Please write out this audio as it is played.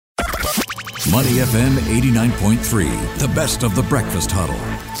Money FM 89.3, the best of the breakfast huddle.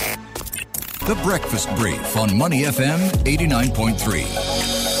 The Breakfast Brief on Money FM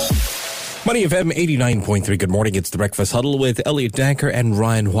 89.3. Money FM 89.3. Good morning. It's the Breakfast Huddle with Elliot Danker and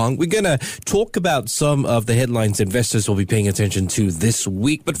Ryan Huang. We're going to talk about some of the headlines investors will be paying attention to this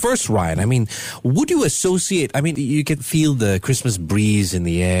week. But first, Ryan, would you associate, you can feel the Christmas breeze in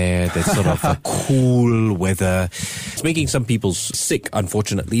the air, that sort of a cool weather. It's making some people sick,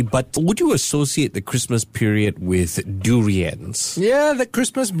 unfortunately. But would you associate the Christmas period with durians? Yeah, the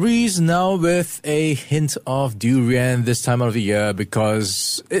Christmas breeze now with a hint of durian this time of the year,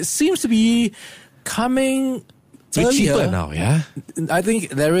 because it seems to be coming It's cheaper now, yeah? I think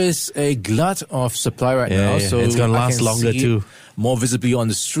there is a glut of supply right now. Yeah. So it's going to last longer too. More visibly on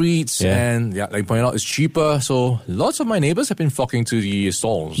the streets. Yeah. And like you pointed out, it's cheaper. So lots of my neighbors have been flocking to the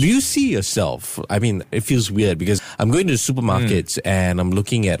stalls. Do you see yourself? It feels weird because I'm going to the supermarkets and I'm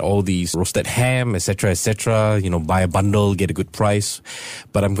looking at all these roasted ham, etc., buy a bundle, get a good price.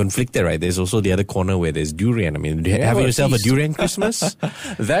 But I'm conflicted, right? There's also the other corner where there's durian. Do you have yourself a durian Christmas?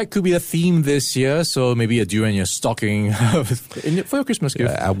 That could be a theme this year. So maybe a durian in your stocking for your Christmas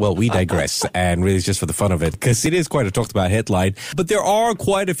gift. Well, we digress, and really it's just for the fun of it, because it is quite a talked about headline. But there are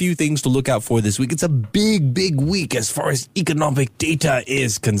quite a few things to look out for this week. It's a big, big week as far as economic data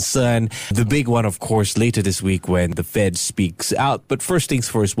is concerned. The big one, of course, later this week when the Fed speaks out. But first things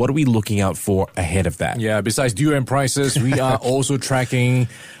first, what are we looking out for ahead of that? Yeah, besides durian prices, we are also tracking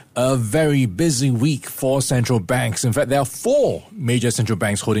a very busy week for central banks. In fact, there are 4 major central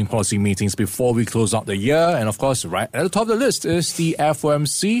banks holding policy meetings before we close out the year. And of course, right at the top of the list is the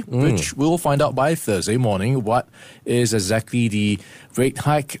FOMC, which we'll find out by Thursday morning what is exactly the rate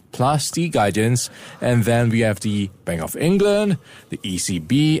hike plus the guidance. And then we have the Bank of England, the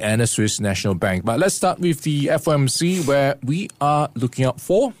ECB, and the Swiss National Bank. But let's start with the FOMC, where we are looking out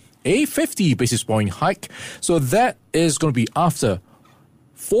for a 50 basis point hike. So that is going to be after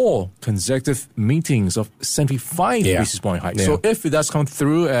 4 consecutive meetings of 75 basis point hike. So if it does come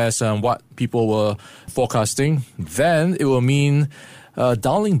through as what people were forecasting, then it will mean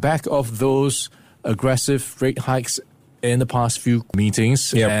dialing back of those aggressive rate hikes in the past few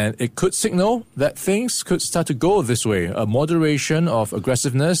meetings. And it could signal that things could start to go this way. A moderation of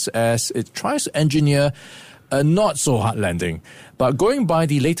aggressiveness as it tries to engineer a not so hard landing. But going by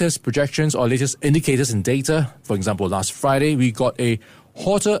the latest projections or latest indicators and data, for example, last Friday, we got a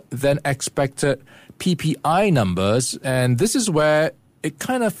hotter than expected PPI numbers, and this is where it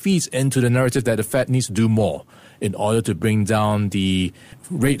kind of feeds into the narrative that the Fed needs to do more in order to bring down the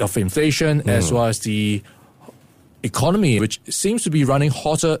rate of inflation as well as the economy, which seems to be running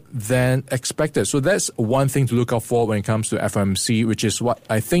hotter than expected. So that's one thing to look out for when it comes to FOMC, which is what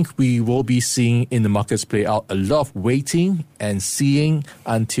I think we will be seeing in the markets play out. A lot of waiting and seeing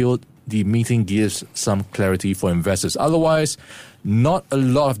until the meeting gives some clarity for investors. Otherwise, not a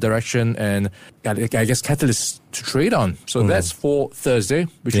lot of direction and I guess catalysts to trade on. So that's for Thursday,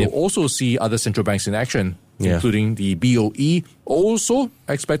 which will also see other central banks in action, including the BOE, also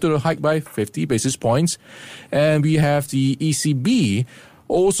expected to hike by 50 basis points. And we have the ECB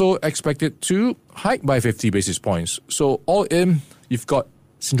also expected to hike by 50 basis points. So all in, you've got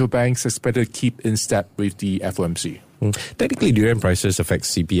central banks expected to keep in step with the FOMC. Technically, durian prices affect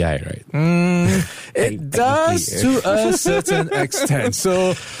CPI, right? It does to a certain extent.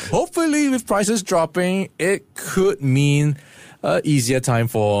 So hopefully with prices dropping, it could mean easier time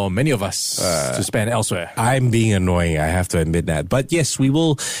for many of us to spend elsewhere. I'm being annoying, I have to admit that. But yes, we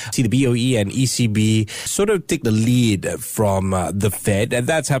will see the BOE and ECB sort of take the lead from the Fed, and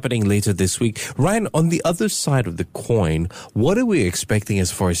that's happening later this week. Ryan, on the other side of the coin, what are we expecting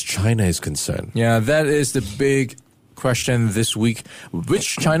as far as China is concerned? Yeah, that is the big question this week.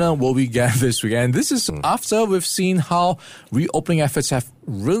 Which China will we get this week? And this is after we've seen how reopening efforts have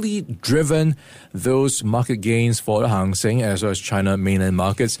really driven those market gains for the Hang Seng as well as China mainland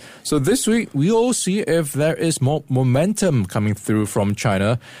markets. So this week, we'll see if there is more momentum coming through from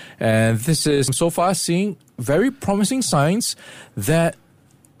China. And this is so far seeing very promising signs that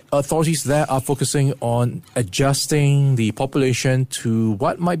authorities there are focusing on adjusting the population to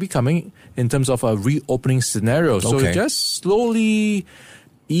what might be coming in terms of a reopening scenario. So just slowly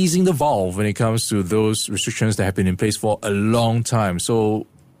easing the valve when it comes to those restrictions that have been in place for a long time. So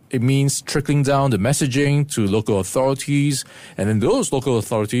it means trickling down the messaging to local authorities, and then those local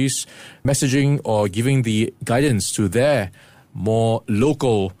authorities messaging or giving the guidance to their more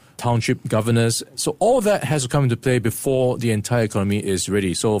local township governors. So all that has to come into play before the entire economy is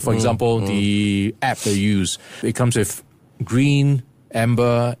ready. So for example, the app they use, it comes with green,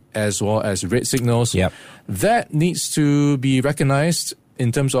 amber, as well as red signals. That needs to be recognized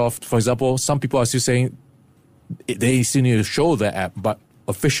in terms of, for example, some people are still saying they still need to show the app, but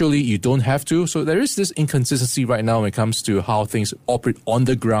officially you don't have to. So there is this inconsistency right now when it comes to how things operate on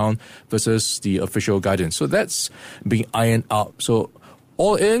the ground versus the official guidance. So that's being ironed out. So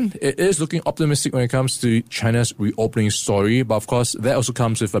all in, it is looking optimistic when it comes to China's reopening story. But of course, that also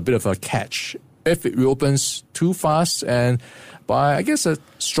comes with a bit of a catch. If it reopens too fast and by, I guess, a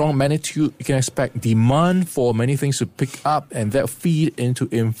strong magnitude, you can expect demand for many things to pick up and that feed into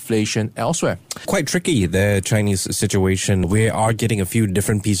inflation elsewhere. Quite tricky, the Chinese situation. We are getting a few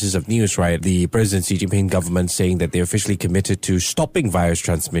different pieces of news, right? The President Xi Jinping government saying that they're officially committed to stopping virus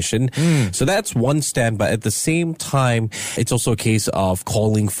transmission. So that's one stand, but at the same time, it's also a case of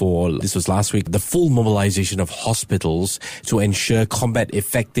calling for, this was last week, the full mobilization of hospitals to ensure combat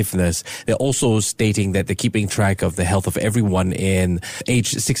effectiveness. They're also stating that they're keeping track of the health of everyone in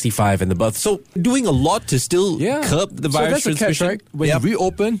age 65 and above. So doing a lot to still curb the virus transmission. Catch, right? When you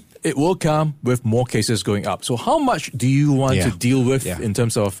reopen, it will come with more cases going up. So how much do you want to deal with in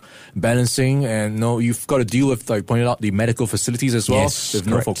terms of balancing? And you've got to deal with, like you pointed out, the medical facilities as well. Yes, we've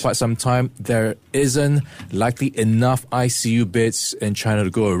known for quite some time there isn't likely enough ICU beds in China to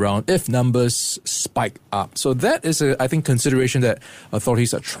go around if numbers spike up. So that is, I think, consideration that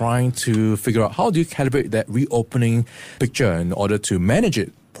authorities are trying to figure out. How do you calibrate that reopening picture in order to manage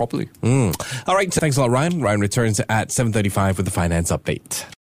it properly? All right, thanks a lot, Ryan. Ryan returns at 7:35 with the finance update.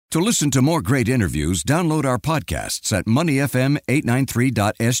 To listen to more great interviews, download our podcasts at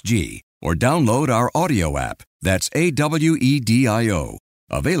moneyfm893.sg or download our audio app. That's AWEDIO.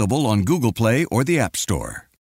 Available on Google Play or the App Store.